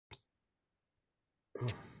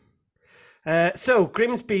So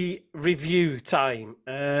Grimsby review time.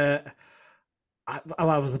 I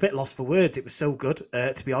was a bit lost for words. It was so good,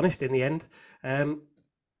 to be honest, in the end. Um,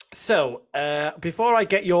 Before I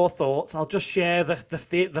get your thoughts, I'll just share the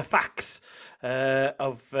facts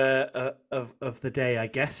of the day, I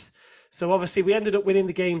guess. So obviously we ended up winning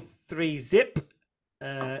the game 3-zip.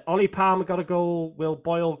 Ollie Palmer got a goal, Will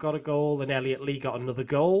Boyle got a goal, and Elliot Lee got another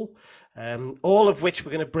goal. All of which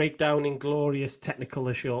we're going to break down in glorious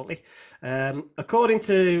Technicolor shortly. According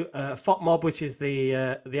to FOTMob, which is the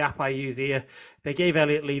app I use here, they gave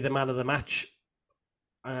Elliot Lee the man of the match.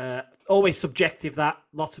 Always subjective. That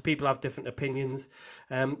lots of people have different opinions,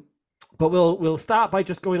 but we'll start by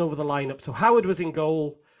just going over the lineup. So Howard was in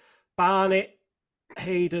goal, Barnett,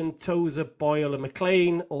 Hayden, Tozer, Boyle, and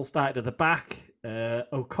McLean all started at the back.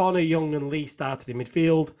 O'Connor, Young, and Lee started in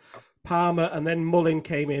midfield. Palmer and then Mullin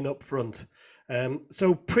came in up front.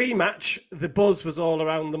 So pre-match, the buzz was all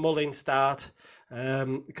around the Mullin start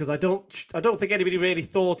because I don't think anybody really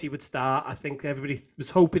thought he would start. I think everybody was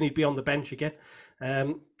hoping he'd be on the bench again.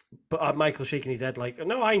 But Michael shaking his head like,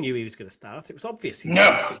 no, I knew he was going to start. It was obvious he was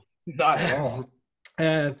going to No, start. not at all.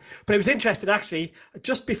 But it was interesting, actually.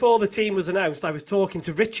 Just before the team was announced, I was talking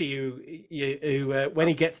to Richie, who when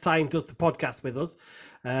he gets time, does the podcast with us.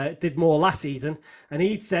 Did more last season, and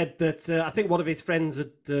he'd said that I think one of his friends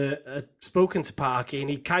had spoken to Parky, and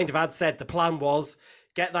he kind of had said the plan was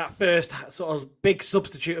get that first sort of big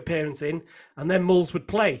substitute appearance in, and then Mulls would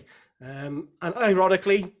play. And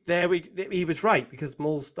ironically, he was right because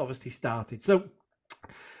Mulls obviously started. So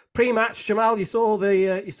pre-match, Jamal, you saw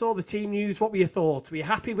the team news. What were your thoughts? Were you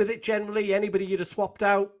happy with it generally? Anybody you'd have swapped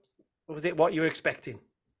out? Or was it what you were expecting?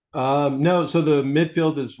 No, so the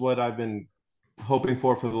midfield is what I've been hoping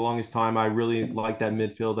for the longest time. I really like that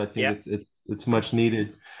midfield. I think Yeah. it's much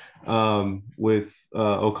needed. With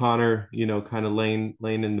O'Connor, kind of laying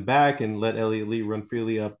in the back and let Elliot Lee run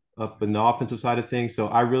freely up in the offensive side of things. So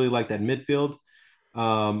I really like that midfield.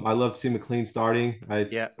 I love to see McLean starting.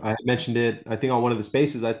 Yeah. I mentioned it, I think on one of the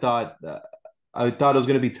spaces. I thought it was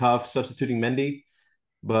going to be tough substituting Mendy,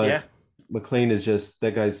 Yeah. but McLean is just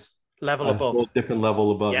that guy's Level a above. whole different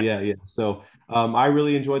level above. Yeah. Yeah, yeah. So I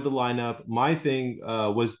really enjoyed the lineup. My thing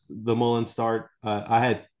was the Mullen start. I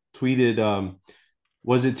had tweeted,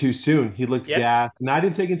 was it too soon? He looked Yeah. gassed, and I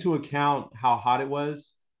didn't take into account how hot it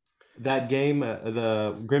was that game.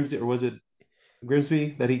 The Grimsby, or was it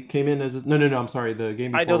Grimsby that he came in as? No. I'm sorry. The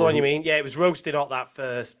game I know before the where one you he, mean. Yeah, it was roasted out that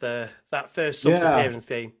first subs yeah. appearance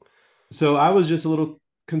game. So I was just a little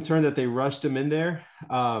concerned that they rushed him in there.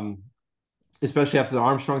 Especially after the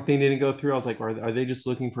Armstrong thing didn't go through. I was like, are they just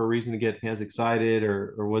looking for a reason to get fans excited,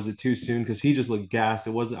 or was it too soon? Because he just looked gassed.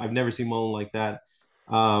 It wasn't. I've never seen Mullen like that.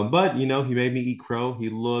 But he made me eat crow. He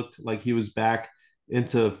looked like he was back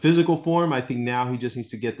into physical form. I think now he just needs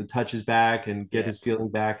to get the touches back and get Yeah. his feeling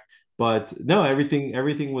back. But no,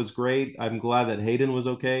 everything was great. I'm glad that Hayden was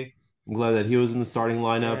okay. I'm glad that he was in the starting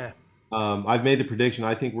lineup. Yeah. I've made the prediction.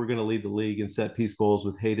 I think we're going to lead the league in set piece goals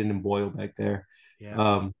with Hayden and Boyle back there.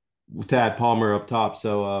 Yeah. To add Palmer up top.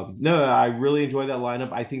 So no, I really enjoy that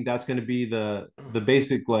lineup. I think that's going to be the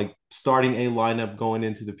basic like starting a lineup going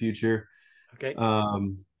into the future. Okay.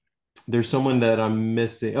 There's someone that I'm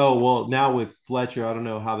missing. Oh well, now with Fletcher, I don't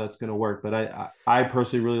know how that's going to work, but I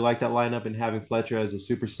personally really like that lineup, and having Fletcher as a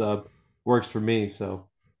super sub works for me. So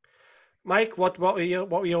Mike, what were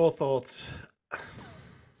your thoughts?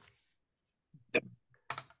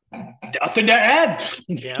 Nothing to add.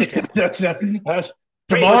 Yeah, okay. That's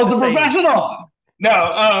Pretty much Jamal's the the same. professional.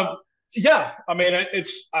 No, yeah. I mean,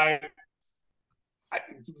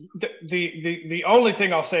 the only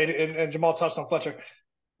thing I'll say, and Jamal touched on Fletcher,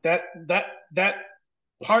 that that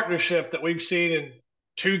partnership that we've seen in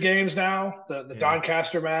two games now, the Yeah.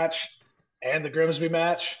 Doncaster match and the Grimsby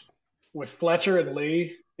match with Fletcher and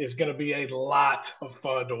Lee is going to be a lot of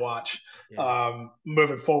fun to watch Yeah.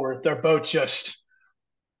 moving forward. They're both just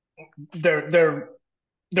they're they're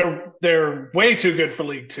they're way too good for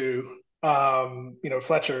League Two.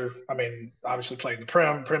 Fletcher, I mean, obviously played in the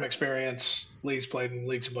Prem experience. Lee's played in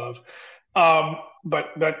leagues above. But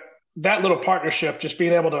that little partnership, just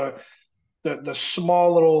being able to the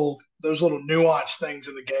small little those little nuanced things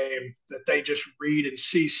in the game that they just read and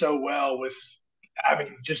see so well with, I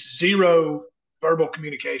mean, just zero verbal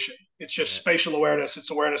communication. It's just Yeah. spatial awareness. It's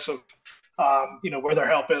awareness of where their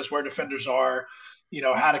help is, where defenders are,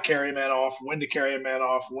 how to carry a man off, when to carry a man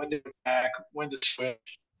off, when to back, when to switch.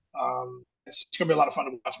 It's going to be a lot of fun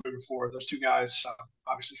to watch moving forward. Those two guys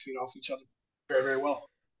obviously feed off each other very, very well.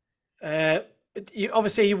 Uh,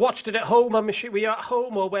 you watched it at home. Were you at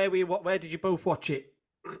home or where did you both watch it?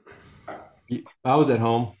 I was at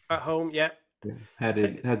home. At home, yeah. Yeah. Had So,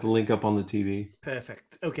 it had the link up on the TV.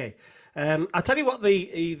 perfect. Okay. I'll tell you what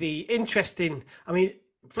the interesting. I mean,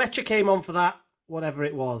 Fletcher came on for that, whatever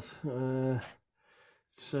it was.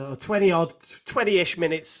 So 20-ish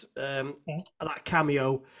minutes, that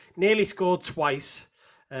cameo, nearly scored twice,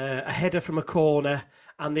 a header from a corner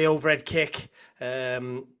and the overhead kick,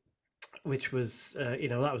 which was,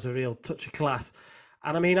 that was a real touch of class.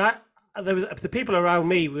 And I mean, there was the people around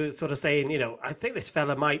me were sort of saying, I think this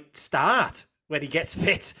fella might start when he gets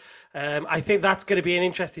fit. I think that's going to be an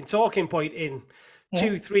interesting talking point in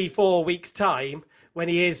 2, 3, 4 weeks' time when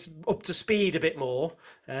he is up to speed a bit more.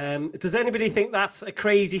 Does anybody think that's a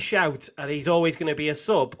crazy shout and he's always going to be a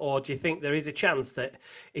sub, or do you think there is a chance that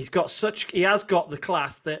he has got the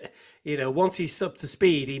class that, once he's up to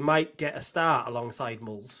speed, he might get a start alongside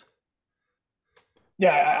Mulls?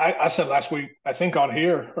 Yeah, I said last week, I think on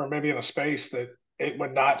here or maybe in a space, that it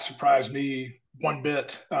would not surprise me one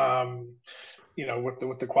bit.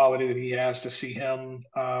 With the quality that he has, to see him.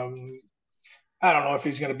 I don't know if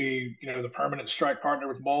he's going to be, the permanent strike partner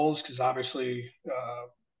with Moles, because obviously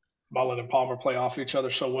Mullen and Palmer play off each other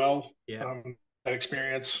so well. Yeah. That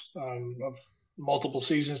experience of multiple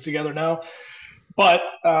seasons together now. But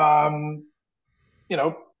Palmer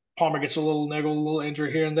gets a little niggle, a little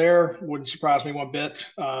injury here and there. Wouldn't surprise me one bit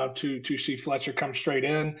to see Fletcher come straight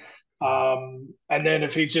in. And then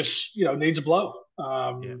if he just needs a blow,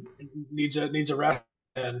 needs a rest,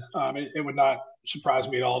 and it would not surprise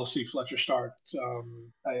me at all to see Fletcher start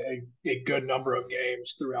a good number of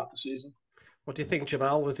games throughout the season. What do you think,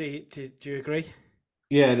 Jamal? Do you agree?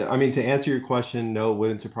 Yeah, I mean, to answer your question, no, it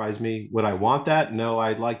wouldn't surprise me. Would I want that? No,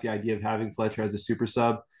 I'd like the idea of having Fletcher as a super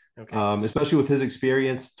sub, Okay. Especially with his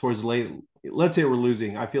experience towards late. Let's say we're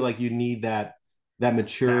losing. I feel like you need that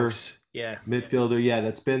mature midfielder,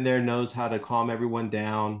 that's been there, knows how to calm everyone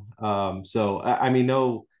down. So I mean,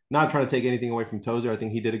 no, not trying to take anything away from Tozer. I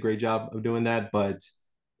think he did a great job of doing that, but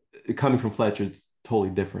coming from Fletcher, it's totally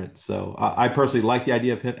different. So I personally like the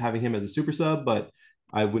idea of having him as a super sub, but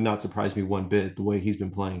I would not surprise me one bit the way he's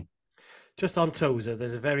been playing. Just on Tozer,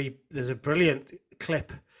 there's a brilliant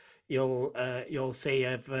clip you'll see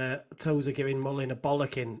of Tozer giving Mullin a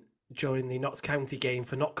bollocking during the Notts County game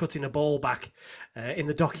for not cutting a ball back in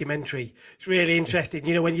the documentary. It's really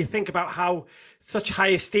interesting. When you think about how such high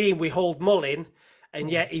esteem we hold Mullin, and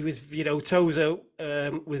yet he was, Tozer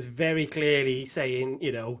was very clearly saying,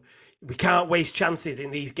 we can't waste chances in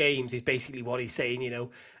these games, is basically what he's saying,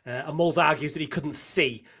 And Mulls argues that he couldn't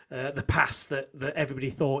see the pass that everybody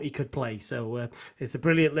thought he could play. So it's a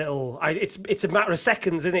brilliant little... It's a matter of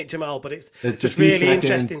seconds, isn't it, Jamal? But it's just really seconds.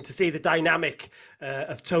 Interesting to see the dynamic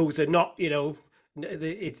of Tozer, not,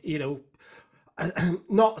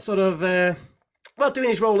 not sort of... doing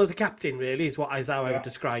his role as a captain, really, is how I would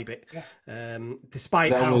describe it.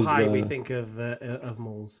 Despite how high we think of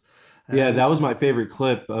Mulls. That was my favorite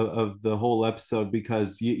clip of the whole episode,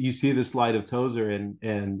 because you see the slide of Tozer,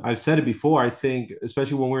 and I've said it before. I think,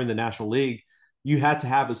 especially when we're in the National League, you had to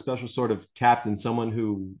have a special sort of captain, someone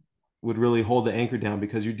who would really hold the anchor down,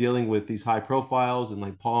 because you're dealing with these high profiles and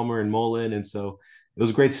like Palmer and Mullen, and so it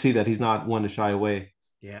was great to see that he's not one to shy away.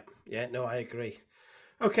 No, I agree.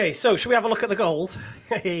 Okay, so should we have a look at the goals?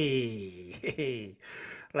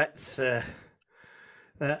 Let's.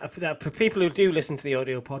 For people who do listen to the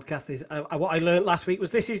audio podcast, is what I learned last week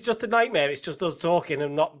was this is just a nightmare. It's just us talking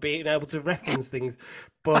and not being able to reference things.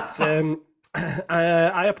 But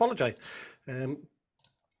I apologise.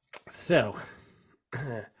 So,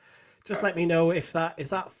 just let me know if that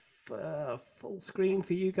is full screen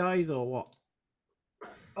for you guys or what.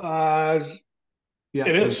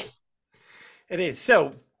 It is. It is.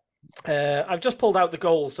 So I've just pulled out the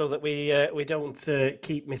goal so that we don't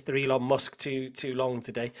keep Mr. Elon Musk too long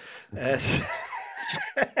today.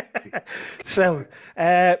 So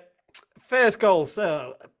first goal.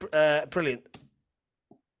 So brilliant.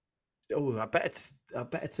 Oh, I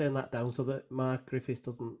better turn that down so that Mark Griffiths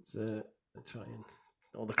doesn't try and,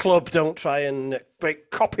 or the club don't try and break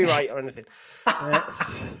copyright or anything.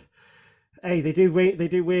 Hey, they do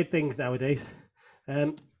weird things nowadays.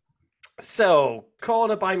 So,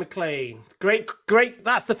 corner by McLean. Great.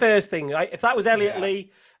 That's the first thing, right? If that was Elliot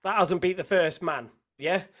Lee, that hasn't beat the first man.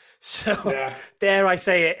 Yeah? So, dare I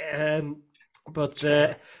say it.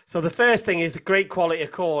 So the first thing is the great quality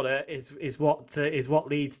of corner is what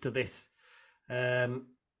leads to this.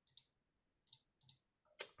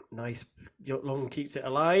 Nice. Long keeps it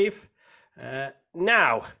alive.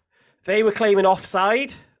 Now, they were claiming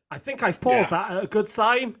offside. I think I've paused that at a good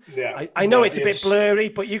sign. Yeah. I know it's a bit blurry,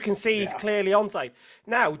 but you can see he's clearly onside.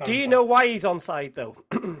 Now, do you know why he's onside, though?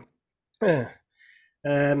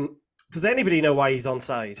 Does anybody know why he's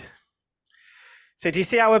onside? So do you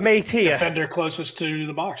see our mate here? Defender closest to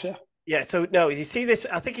the box, yeah. Yeah, so no, you see this?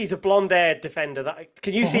 I think he's a blonde-haired defender.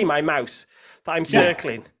 Can you see my mouse that I'm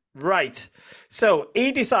circling? Right. So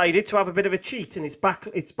he decided to have a bit of a cheat, and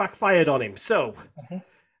it's backfired on him. So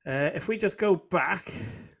if we just go back,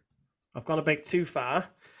 I've gone a bit too far.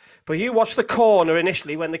 But you watch the corner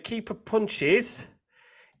initially when the keeper punches.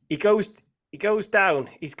 He goes down.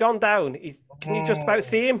 He's gone down. Can you just about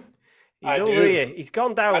see him? He's over here. He's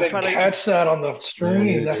gone down. I didn't catch that on the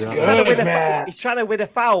screen. That's good, he's trying to win a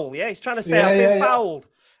foul. Yeah, he's trying to say I've been fouled.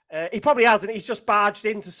 He probably hasn't. He's just barged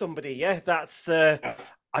into somebody. Yeah, that's.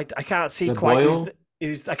 I can't see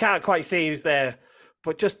who's. I can't quite see who's there.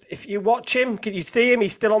 But just if you watch him, can you see him?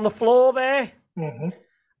 He's still on the floor there, and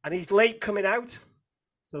he's late coming out.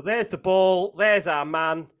 So there's the ball. There's our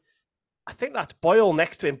man. I think that's Boyle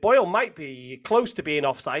next to him. Boyle might be close to being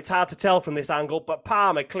offside. It's hard to tell from this angle, but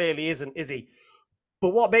Palmer clearly isn't, is he? But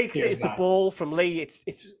what makes it is the ball from Lee.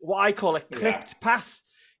 It's what I call a clipped pass.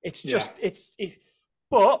 It's just it's.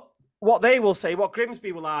 But what they will say, what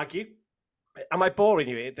Grimsby will argue. Am I boring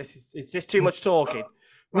you here? Is this too much talking?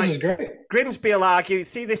 This is great. Grimsby will argue.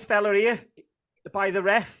 See this fella here by the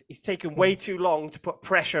ref? He's taken way too long to put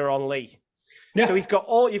pressure on Lee. Yeah. So you've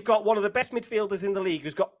got one of the best midfielders in the league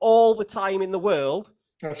who's got all the time in the world.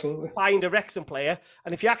 Absolutely. To find a Wrexham player.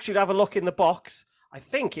 And if you actually have a look in the box, I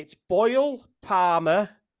think it's Boyle, Palmer,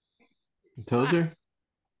 Tozer.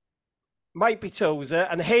 Might be Tozer.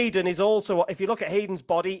 And Hayden is also, if you look at Hayden's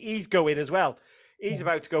body, he's going as well. He's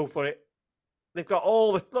about to go for it. They've got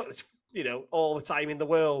all the time in the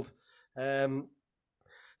world.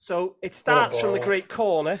 So it starts from the great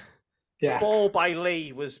corner. Yeah. The ball by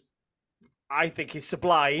Lee I think is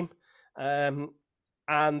sublime, and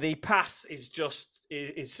the pass is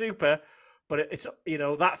is super. But it's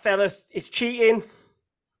that fella is cheating.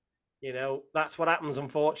 That's what happens,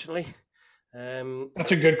 unfortunately.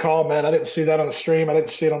 That's a good call, man. I didn't see that on the stream. I didn't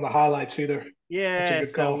see it on the highlights either. Yeah,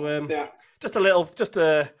 just a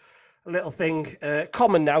little thing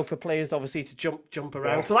common now for players, obviously, to jump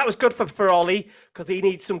around. Yeah. So that was good for Ollie because he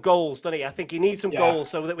needs some goals, doesn't he? I think he needs some goals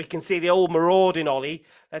so that we can see the old marauding Ollie.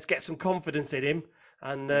 Let's get some confidence in him,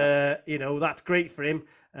 and that's great for him.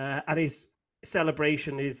 And his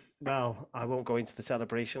celebration is I won't go into the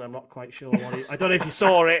celebration. I'm not quite sure I don't know if you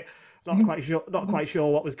saw it. Not quite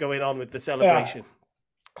sure what was going on with the celebration.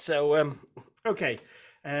 Yeah. So okay.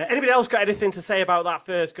 Anybody else got anything to say about that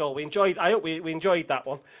first goal? I hope we enjoyed that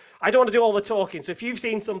one. I don't want to do all the talking, so if you've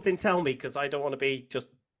seen something, tell me, because I don't want to be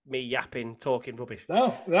just me yapping, talking rubbish.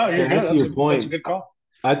 No, you're good. That's a good call.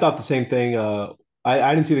 I thought the same thing.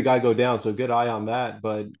 I didn't see the guy go down, so good eye on that.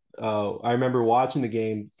 But I remember watching the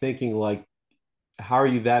game thinking, like, how are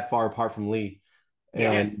you that far apart from Lee?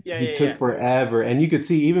 And he took forever. And you could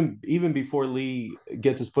see even before Lee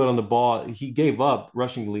gets his foot on the ball, he gave up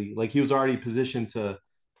rushing Lee. Like, he was already positioned to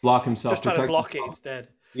block himself. Just trying to block it instead.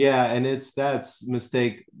 Yeah, and that's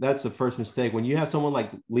mistake. That's the first mistake. When you have someone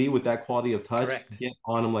like Lee with that quality of touch, get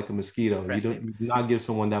on him like a mosquito. You do not give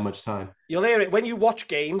someone that much time. You'll hear it when you watch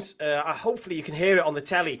games. Hopefully you can hear it on the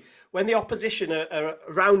telly. When the opposition are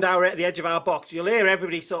around at the edge of our box, you'll hear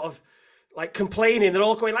everybody sort of like complaining. They're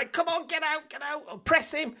all going like, come on, get out,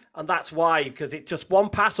 press him. And that's why, because it's just one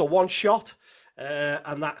pass or one shot.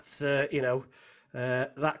 And that's,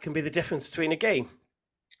 that can be the difference between a game.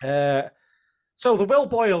 So the Will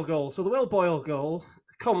Boyle goal. So the Will Boyle goal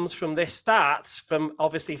comes from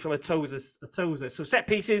obviously from a Tozer. So set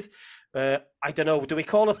pieces. I don't know. Do we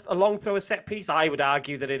call a long throw a set piece? I would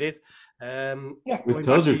argue that it is. With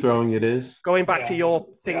Tozer throwing, it is. Going back to your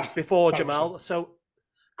thing before, Jamal. So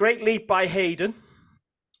great leap by Hayden.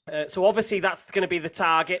 So obviously that's going to be the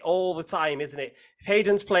target all the time, isn't it? If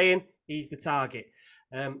Hayden's playing, he's the target.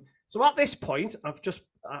 So at this point,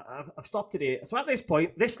 I've stopped it here. So at this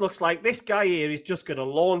point, this looks like this guy here is just going to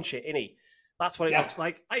launch it, isn't he? That's what it looks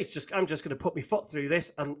like. I'm just going to put my foot through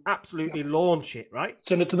this and absolutely launch it, right?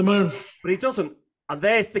 Send it to the moon. But he doesn't. And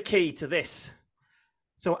there's the key to this.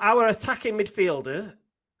 So our attacking midfielder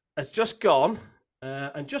has just gone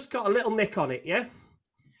and just got a little nick on it, yeah?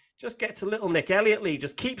 Just gets a little nick. Elliot Lee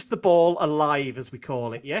just keeps the ball alive, as we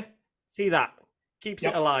call it, yeah? See that? Keeps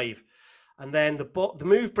it alive. And then the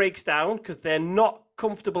move breaks down because they're not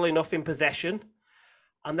comfortable enough in possession.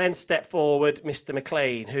 And then step forward, Mr.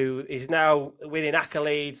 McLean, who is now winning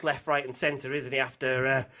accolades left, right and centre, isn't he,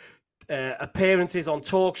 after appearances on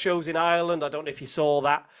talk shows in Ireland. I don't know if you saw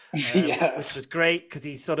that, which was great because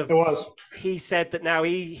he said that now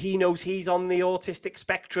he knows he's on the autistic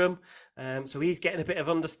spectrum. So he's getting a bit of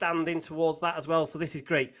understanding towards that as well. So this is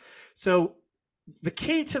great. So the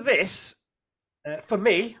key to this, for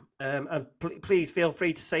me, and please feel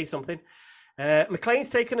free to say something, McLean's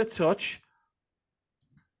taken a touch.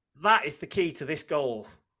 That is the key to this goal.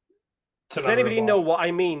 Does anybody know what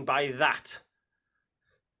I mean by that?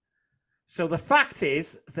 So the fact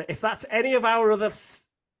is that if that's any of our other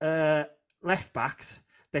left backs,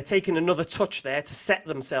 they're taking another touch there to set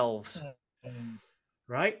themselves.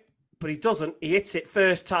 Right? But he doesn't. He hits it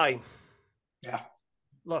first time. Yeah.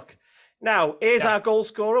 Look. Now, here's our goal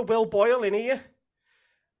scorer, Will Boyle, in here.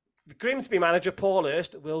 The Grimsby manager, Paul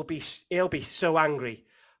Hurst, he'll be so angry.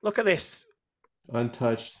 Look at this.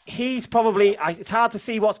 Untouched. He's probably, it's hard to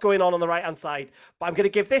see what's going on the right-hand side, but I'm going to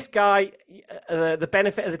give this guy the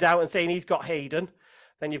benefit of the doubt and saying he's got Hayden.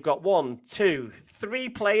 Then you've got 1, 2, 3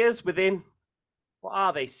 players within, what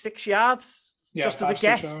are they, 6 yards? Yeah, just as a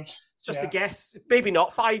guess. It's just a guess. Maybe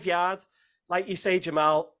not, 5 yards. Like you say,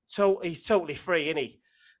 Jamal, he's totally free, isn't he?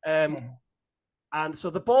 And so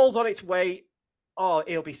the ball's on its way. Oh,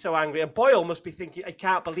 he'll be so angry. And Boyle must be thinking, I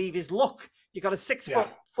can't believe his luck. You got a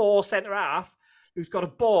 6'4" centre half who's got a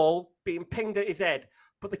ball being pinged at his head.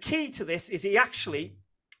 But the key to this is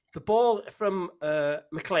the ball from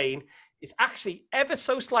McLean is actually ever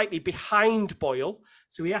so slightly behind Boyle.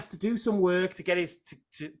 So he has to do some work to get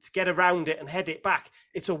to get around it and head it back.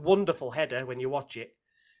 It's a wonderful header when you watch it.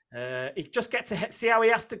 He just gets see how he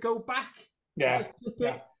has to go back. Yeah.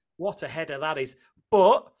 What a header that is.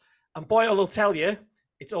 And Boyle will tell you,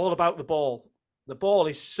 it's all about the ball. The ball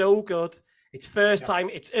is so good. It's first time.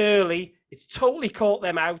 It's early. It's totally caught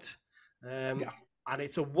them out. And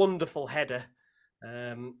it's a wonderful header.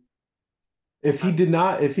 If he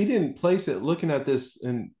didn't place it, looking at this,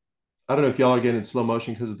 and I don't know if y'all are getting in slow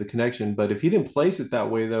motion because of the connection, but if he didn't place it that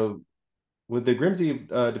way, though, would the Grimsby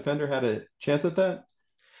defender had a chance at that?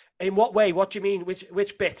 In what way? What do you mean?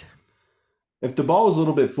 Which bit? If the ball was a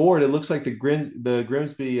little bit forward, it looks like the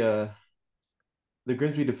Grimsby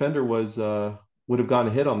defender would have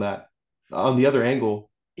gotten a hit on that on the other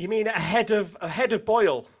angle. You mean ahead of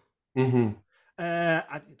Boyle? Mm-hmm.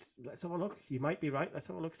 Let's have a look. You might be right. Let's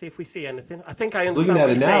have a look. See if we see anything. I think I understand what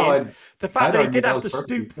you're saying. The fact that he did have to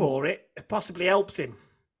stoop for it possibly helps him.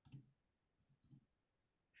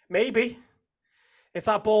 Maybe if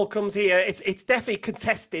that ball comes here, it's definitely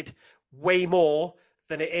contested way more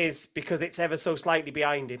than it is because it's ever so slightly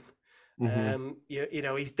behind him. Mm-hmm. You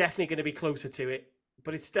know, he's definitely going to be closer to it.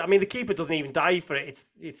 But it's, I mean, the keeper doesn't even dive for it.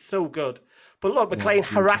 It's so good. But look, McLean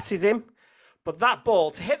harasses him. But that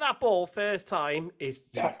ball, to hit that ball first time is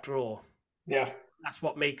top draw. Yeah. That's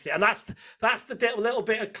what makes it. And that's the little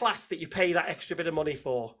bit of class that you pay that extra bit of money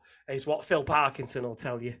for, is what Phil Parkinson will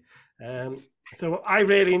tell you. So I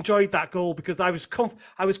really enjoyed that goal because I was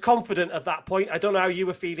confident at that point. I don't know how you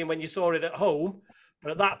were feeling when you saw it at home,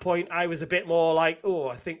 but at that point I was a bit more like, oh,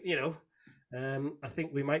 I think, I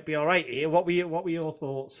think we might be all right here. What were your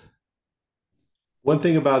thoughts? One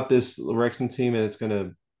thing about this Wrexham team, and it's going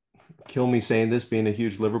to kill me saying this, being a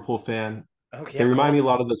huge Liverpool fan, they remind me a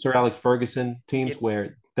lot of the Sir Alex Ferguson teams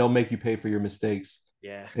where they'll make you pay for your mistakes.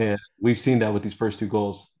 Yeah. And we've seen that with these first 2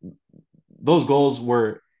 goals. Those goals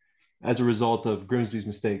were as a result of Grimsby's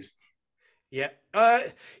mistakes. Yeah.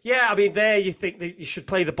 I mean, there you think that you should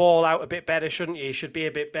play the ball out a bit better, shouldn't you? You should be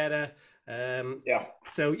a bit better.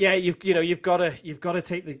 So yeah, you've got to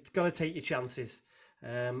take your chances.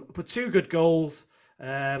 But 2 good goals.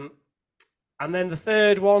 And then the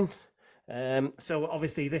third one. So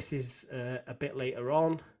obviously this is a bit later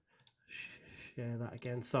on. Share that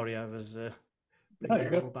again. Sorry, I was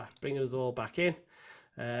bringing us all back in.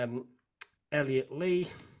 Elliot Lee.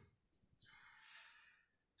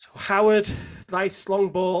 So Howard, nice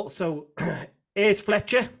long ball. So here's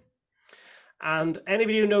Fletcher. And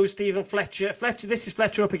anybody who knows Stephen Fletcher, this is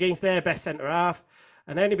Fletcher up against their best centre half.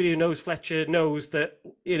 And anybody who knows Fletcher knows that,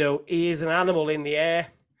 he is an animal in the air.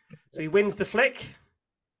 So he wins the flick.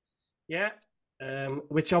 Yeah.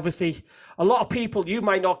 Which obviously a lot of people, you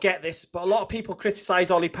might not get this, but a lot of people criticise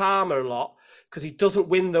Ollie Palmer a lot because he doesn't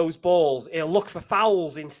win those balls. He'll look for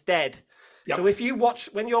fouls instead. Yep. So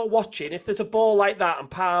when you're watching, if there's a ball like that and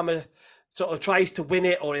Palmer sort of tries to win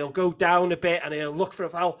it, or he'll go down a bit and he'll look for a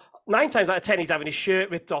foul, 9 times out of 10, he's having his shirt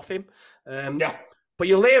ripped off him. But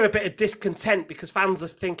you'll hear a bit of discontent because fans are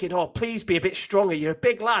thinking, oh, please be a bit stronger. You're a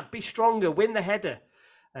big lad. Be stronger. Win the header.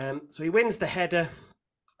 So he wins the header.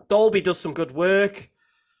 Dolby does some good work.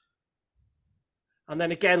 And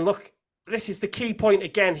then again, look, this is the key point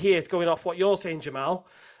again here. It's going off what you're saying, Jamal.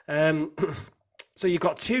 So you've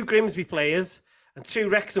got 2 Grimsby players and 2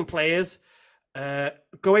 Wrexham players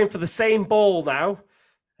going for the same ball now.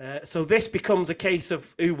 So this becomes a case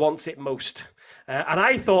of who wants it most. And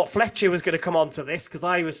I thought Fletcher was going to come onto this because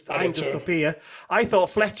I'm just up here. I thought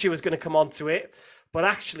Fletcher was going to come onto it. But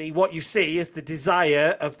actually, what you see is the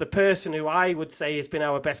desire of the person who I would say has been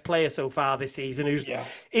our best player so far this season.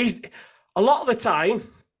 He's a lot of the time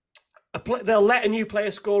they'll let a new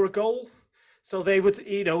player score a goal. So they would,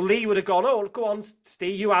 Lee would have gone, oh, go on,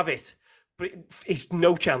 Steve, you have it. But it's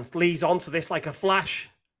no chance. Lee's onto this like a flash.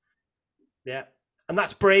 Yeah. And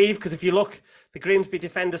that's brave, because if you look, the Grimsby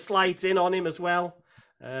defender slides in on him as well.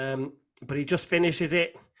 But he just finishes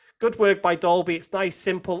it. Good work by Dolby. It's nice,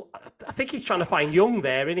 simple. I think he's trying to find Young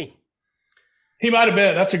there, isn't he? He might have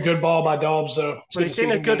been. That's a good ball by Dobbs, though. But it's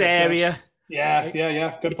in a good area. Yeah.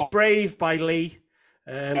 Good it's ball. Brave by Lee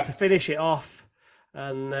to finish it off.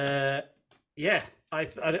 And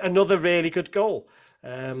another really good goal.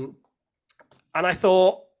 And I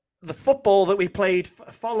thought the football that we played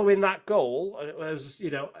following that goal was,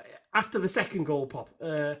 after the second goal pop.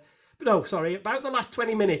 About the last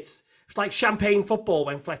 20 minutes. It's like champagne football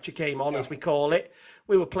when Fletcher came on, as we call it.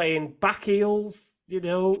 We were playing back heels,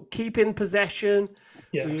 keeping possession.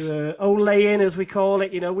 Yes. We were olaying, as we call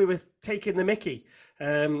it. We were taking the mickey.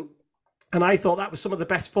 And I thought that was some of the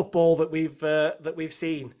best football that we've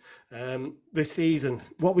seen this season.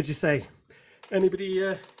 What would you say?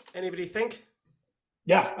 Anybody think?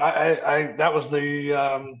 Yeah, I that was the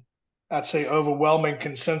I'd say overwhelming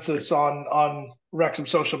consensus on Wrexham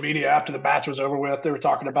social media after the match was over with. They were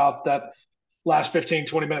talking about that last 15,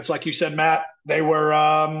 20 minutes, like you said, Matt. They were,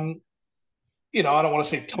 I don't want to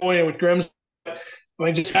say toying with Grimsby,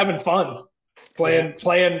 but just having fun, playing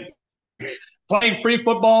free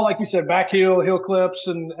football, like you said, back heel clips,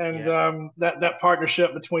 and that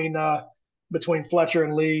partnership between Fletcher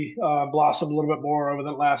and Lee blossomed a little bit more over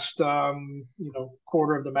the last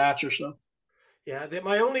quarter of the match or so. Yeah, the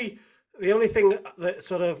only thing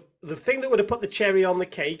that the thing that would have put the cherry on the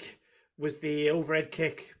cake was the overhead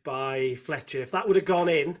kick by Fletcher. If that would have gone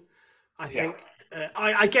in, I think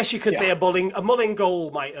I guess you could say a Mulling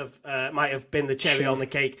goal might have been the cherry on the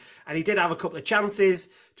cake. And he did have a couple of chances.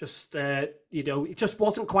 Just it just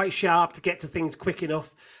wasn't quite sharp to get to things quick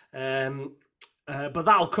enough. But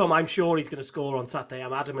that'll come. I'm sure he's going to score on Saturday.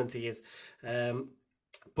 I'm adamant he is.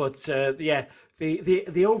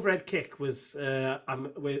 The overhead kick was I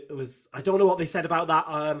don't know what they said about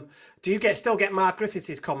that. Do you still get Mark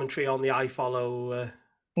Griffiths' commentary on the iFollow?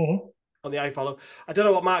 On the iFollow, I don't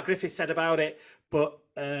know what Mark Griffiths said about it, but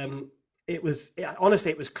it was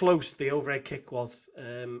close. The overhead kick was,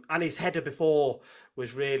 and his header before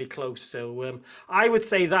was really close. So I would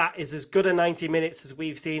say that is as good a 90 minutes as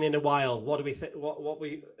we've seen in a while. What do we think? What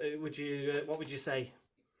would you say?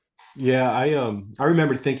 Yeah, I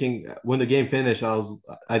remember thinking when the game finished,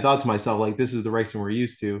 I thought to myself, like, this is the Wrexham we're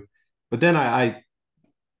used to. But then I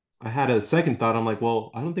had a second thought. I'm like,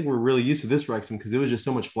 well, I don't think we're really used to this Wrexham, because it was just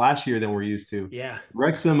so much flashier than we're used to. Yeah.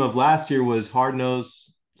 Wrexham of last year was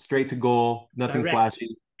hard-nosed, straight to goal, nothing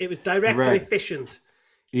flashy. It was direct and efficient.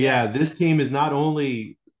 Yeah, this team is not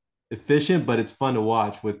only efficient, but it's fun to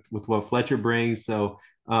watch with what Fletcher brings. So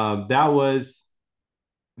that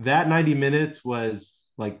 90 minutes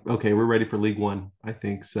was like, okay, we're ready for League One, I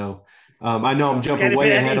think. So I know I'm jumping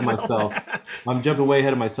way ahead of myself. I'm jumping way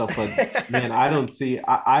ahead of myself, but man,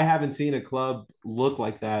 I haven't seen a club look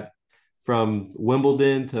like that from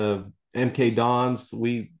Wimbledon to MK Dons.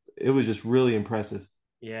 It was just really impressive.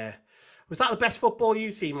 Yeah. Was that the best football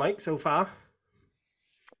you've seen, Mike, so far?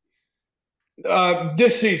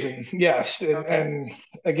 This season, yes. Okay. And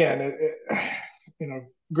again,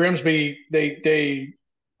 Grimsby, they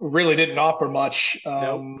really didn't offer much,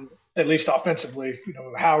 at least offensively.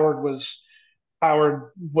 Howard was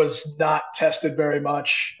not tested very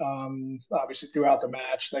much. Obviously, throughout the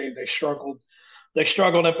match, they struggled. They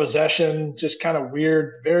struggled in possession, just kind of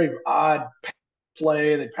weird, very odd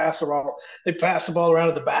play. They pass the ball around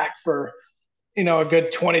at the back for a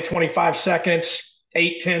good 20, 25 seconds.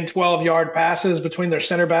 8, 10, 12-yard passes between their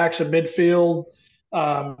center backs and midfield.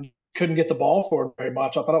 Couldn't get the ball forward very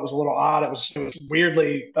much. I thought it was a little odd. It was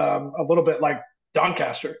weirdly a little bit like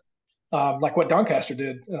Doncaster, like what Doncaster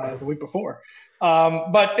did the week before.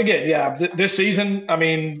 But again, this season, I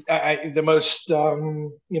mean, the most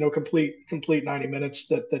complete 90 minutes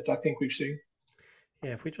that I think we've seen.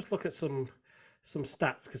 Yeah, if we just look at some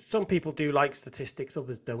stats, because some people do like statistics,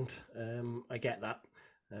 others don't. I get that.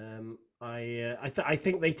 I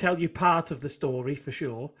think they tell you part of the story for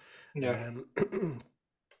sure. Yeah.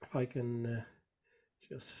 If I can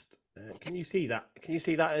just, can you see that? Can you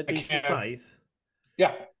see that at a decent size?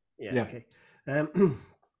 Yeah. Okay.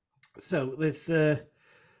 So there's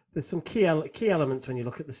some key elements when you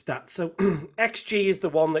look at the stats. So XG is the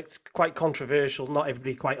one that's quite controversial. Not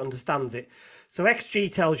everybody quite understands it. So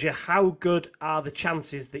XG tells you how good are the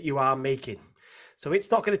chances that you are making. So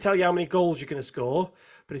it's not going to tell you how many goals you're going to score,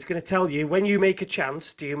 but it's going to tell you when you make a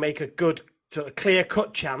chance, do you make a good, sort of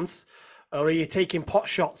clear-cut chance, or are you taking pot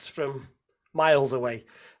shots from miles away?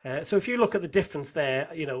 So if you look at the difference there,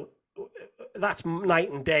 that's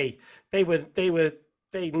night and day. They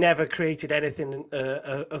never created anything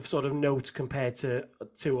of sort of note compared to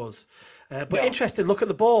us. But interesting, look at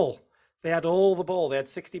the ball. They had all the ball. They had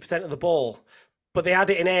 60% of the ball, but they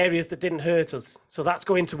had it in areas that didn't hurt us. So that's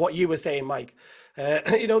going to what you were saying, Mike. They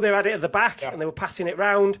had it at the back and they were passing it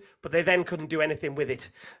round, but they then couldn't do anything with it,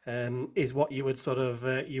 is what you would sort of,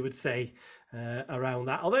 you would say around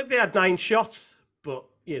that. Although they had 9 shots, but,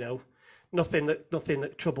 nothing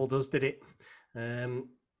that troubled us, did it?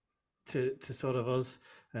 To sort of us,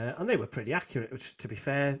 and they were pretty accurate, to be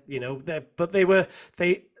fair, but they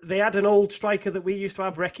had an old striker that we used to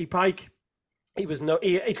have, Recky Pike. He's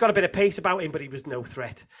got a bit of pace about him, but he was no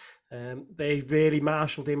threat. They really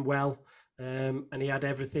marshalled him well, and he had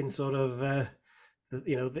everything sort of,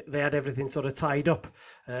 they had everything sort of tied up.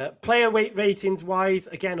 Player weight ratings wise,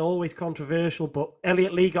 again, always controversial, but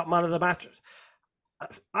Elliot Lee got man of the match.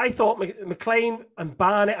 I thought McLean and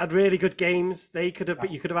Barnett had really good games. They could have, but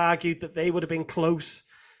you could have argued that they would have been close.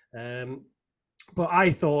 But I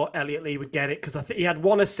thought Elliot Lee would get it because I think he had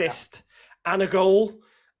 1 assist and a goal,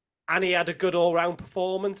 and he had a good all-round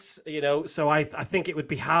performance. So I think it would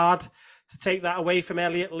be hard to take that away from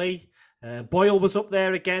Elliot Lee. Boyle was up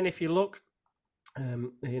there again. If you look,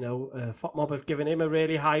 FOTMob have given him a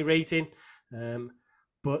really high rating.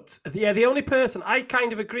 But the only person I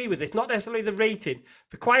kind of agree with this, not necessarily the rating,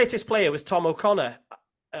 the quietest player was Tom O'Connor.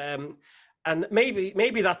 And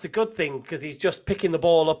maybe that's a good thing because he's just picking the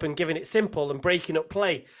ball up and giving it simple and breaking up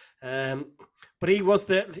play. But he was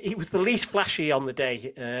the least flashy on the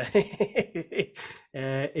day.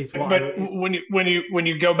 When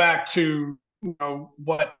you go back to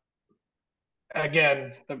what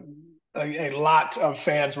again a lot of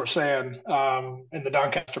fans were saying in the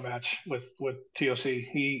Doncaster match with TOC.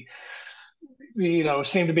 He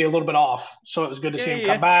seemed to be a little bit off. So it was good to see him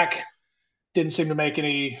come back. Didn't seem to make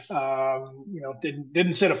any,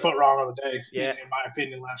 didn't sit a foot wrong on the day, in my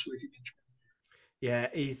opinion, last week against. Yeah,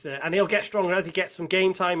 he's and he'll get stronger as he gets some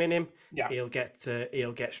game time in him. Yeah, he'll get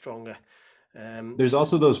stronger. There's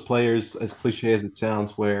also those players, as cliche as it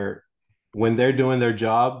sounds, where when they're doing their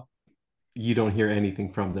job, you don't hear anything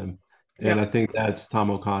from them. And I think that's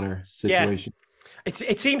Tom O'Connor's situation. Yeah.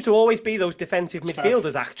 It seems to always be those defensive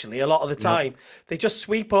midfielders, actually, a lot of the time. They just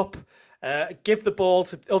sweep up, give the ball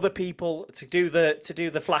to other people to do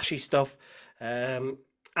the flashy stuff. And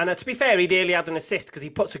to be fair, he nearly had an assist because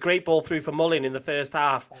he puts a great ball through for Mullin in the first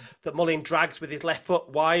half that Mullin drags with his left foot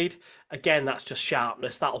wide. Again, that's just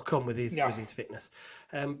sharpness. That'll come with his fitness.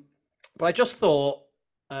 But I just thought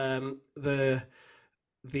the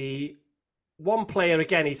one player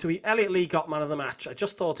again, Elliot Lee got man of the match. I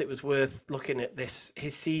just thought it was worth looking at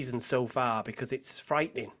his season so far because it's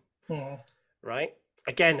frightening, right?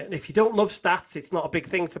 Again, if you don't love stats, it's not a big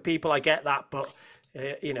thing for people. I get that, but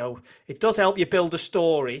it does help you build a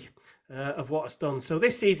story of what it's done. So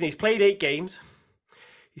this season, he's played 8 games.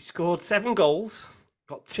 He scored 7 goals,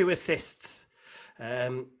 got 2 assists,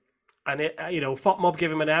 and FOTMob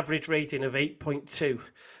give him an average rating of 8.2.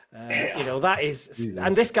 That is,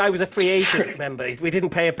 and this guy was a free agent. Remember, we didn't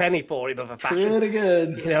pay a penny for him of a fashion. Pretty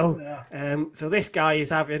good, So this guy is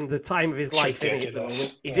having the time of his life. Isn't he, at the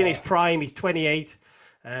moment? He's in his prime. He's 28.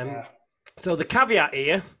 So the caveat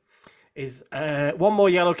here is 1 more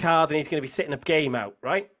yellow card, and he's going to be sitting a game out,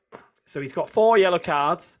 right? So he's got 4 yellow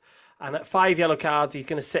cards, and at 5 yellow cards, he's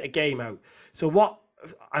going to sit a game out. So what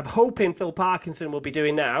I'm hoping Phil Parkinson will be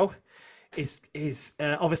doing now is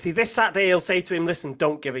obviously this Saturday he'll say to him, listen,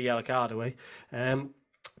 don't give a yellow card away.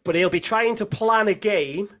 But he'll be trying to plan a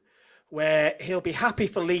game where he'll be happy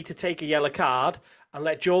for Lee to take a yellow card and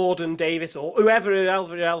let Jordan Davis or whoever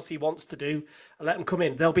else he wants to do and let them come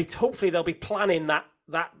in. Hopefully they'll be planning that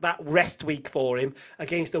rest week for him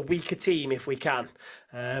against a weaker team if we can.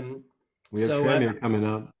 We have Tranmere coming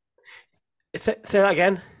up. Say that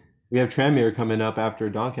again. We have Tranmere coming up after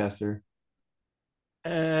Doncaster.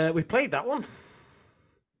 We played that one.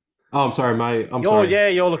 Oh, I'm sorry. I'm sorry. Yeah,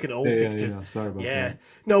 you're looking at old fixtures. Yeah. Sorry about that.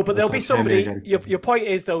 No, but there'll be somebody. Your point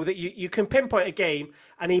is though that you can pinpoint a game,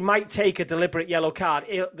 and he might take a deliberate yellow card.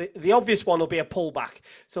 The obvious one will be a pullback.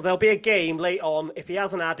 So there'll be a game late on if he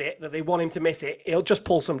hasn't had it that they want him to miss it. He'll just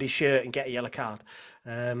pull somebody's shirt and get a yellow card,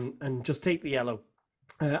 and just take the yellow.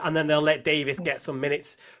 And then they'll let Davis get some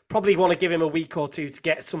minutes. Probably want to give him a week or two to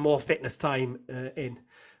get some more fitness time in.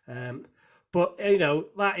 But,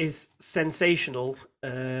 that is sensational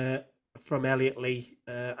from Elliot Lee.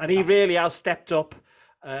 And he really has stepped up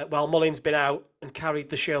while Mullins been out and carried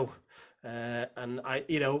the show. And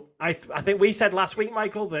I think we said last week,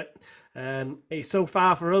 Michael, that so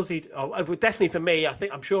far for us, definitely for me.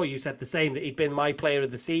 I'm sure you said the same, that he'd been my player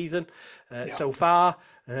of the season so far.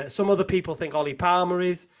 Some other people think Ollie Palmer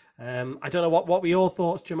is. I don't know what were your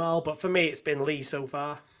thoughts, Jamal, but for me, it's been Lee so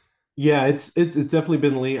far. Yeah, it's definitely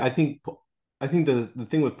been Lee. I think the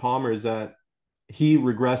thing with Palmer is that he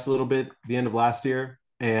regressed a little bit at the end of last year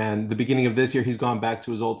and the beginning of this year. He's gone back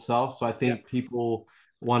to his old self. So I think people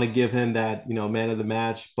want to give him that, man of the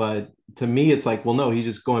match. But to me, it's like, well, no, he's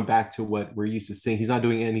just going back to what we're used to seeing. He's not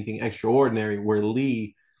doing anything extraordinary. Where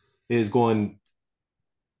Lee is going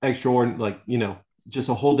extraordinary, like, just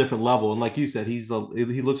a whole different level. And like you said, he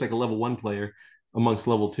looks like a level 1 player amongst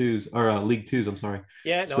level 2s or League 2s. I'm sorry.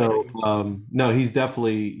 Yeah. No, So no, he's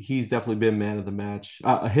definitely been man of the match.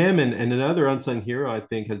 Him and another unsung hero, I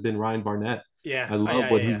think, has been Ryan Barnett. Yeah, I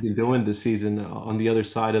love what he's been doing this season on the other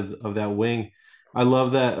side of that wing. I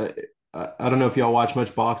love that. I don't know if y'all watch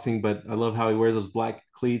much boxing, but I love how he wears those black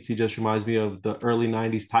cleats. He just reminds me of the early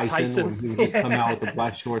 '90s Tyson. When he would just come out with the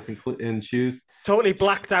black shorts and shoes. Totally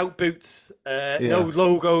blacked out boots, no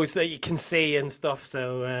logos that you can see and stuff.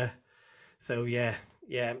 So yeah.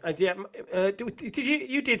 And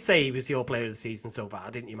you did say he was your player of the season so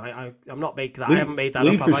far, didn't you? I'm not making that. I haven't made that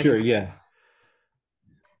Lee up. For sure, yeah.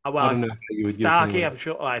 Well, I don't know how you would Starkey, I'm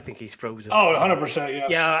sure. I think he's frozen. Oh, 100%. Yes.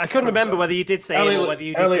 Yeah, I couldn't remember whether you did say him or whether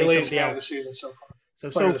you did say somebody else.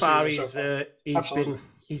 So far,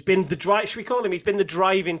 he's been the drive. Should we call him? He's been the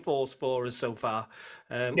driving force for us so far.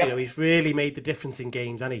 He's really made the difference in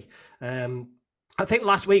games, hasn't he? I think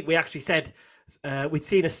last week we actually said we'd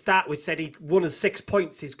seen a stat which said he'd won us 6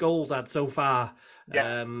 points. His goals had so far.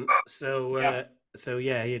 So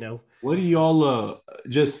What do y'all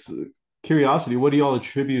just curiosity? What do y'all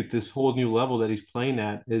attribute this whole new level that he's playing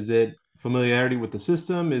at? Is it familiarity with the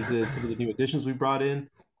system? Is it some of the new additions we brought in?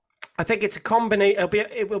 I think it's a combination.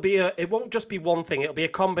 It won't just be one thing. It'll be a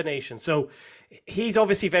combination. So he's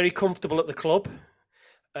obviously very comfortable at the club.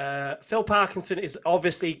 Phil Parkinson has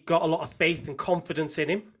obviously got a lot of faith and confidence in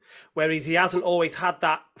him, whereas he hasn't always had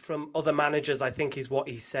that from other managers, I think is what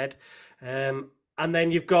he said. And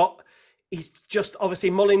then he's just,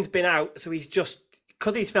 obviously Mullins been out, so he's just,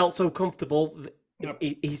 because he's felt so comfortable,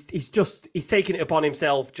 he's taking it upon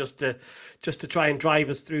himself just to try and drive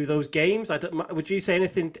us through those games. Would you say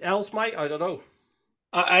anything else, Mike? I don't know.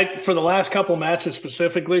 For the last couple matches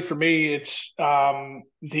specifically, for me, it's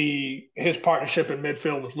his partnership in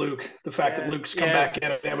midfield with Luke. The fact that Luke's come back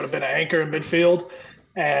in and able to been an anchor in midfield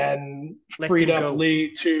and freed up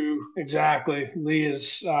Lee to Lee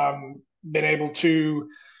has been able to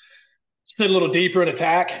sit a little deeper in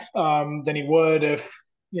attack than he would if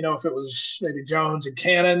it was maybe Jones and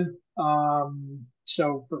Cannon.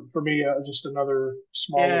 So for me, just another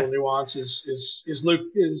small little nuance is Luke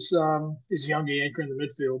is Youngie anchor in the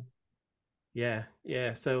midfield. Yeah.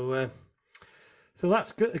 So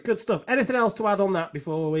that's good stuff. Anything else to add on that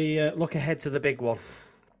before we look ahead to the big one?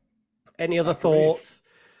 Any other thoughts?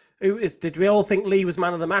 Did we all think Lee was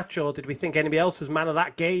man of the match, or did we think anybody else was man of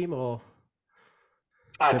that game? Or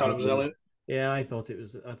I thought it was Elliott. Yeah, I thought,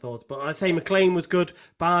 but I'd say McLean was good.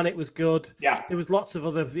 Barnett was good. Yeah, there was lots of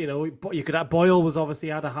other, you could have Boyle was obviously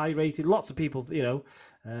had a high rating. Lots of people, that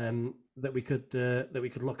we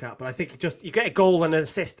could look at. But I think you get a goal and an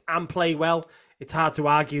assist and play well. It's hard to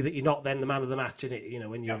argue that you're not then the man of the match in it.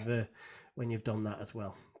 When you've done that as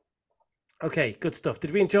well. Okay, good stuff.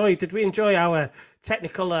 Did we enjoy our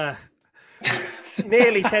technical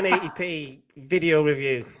nearly 1080p video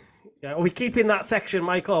review? Are we keeping that section,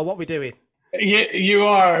 Michael, or what are we doing? You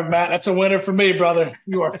are, Matt. That's a winner for me, brother.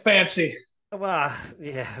 You are fancy. Well,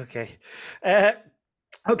 yeah, okay.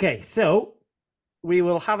 Okay, so we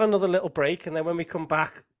will have another little break, and then when we come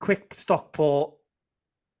back, quick Stockport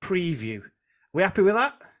preview. We happy with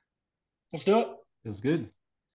that? Let's do it. Feels good.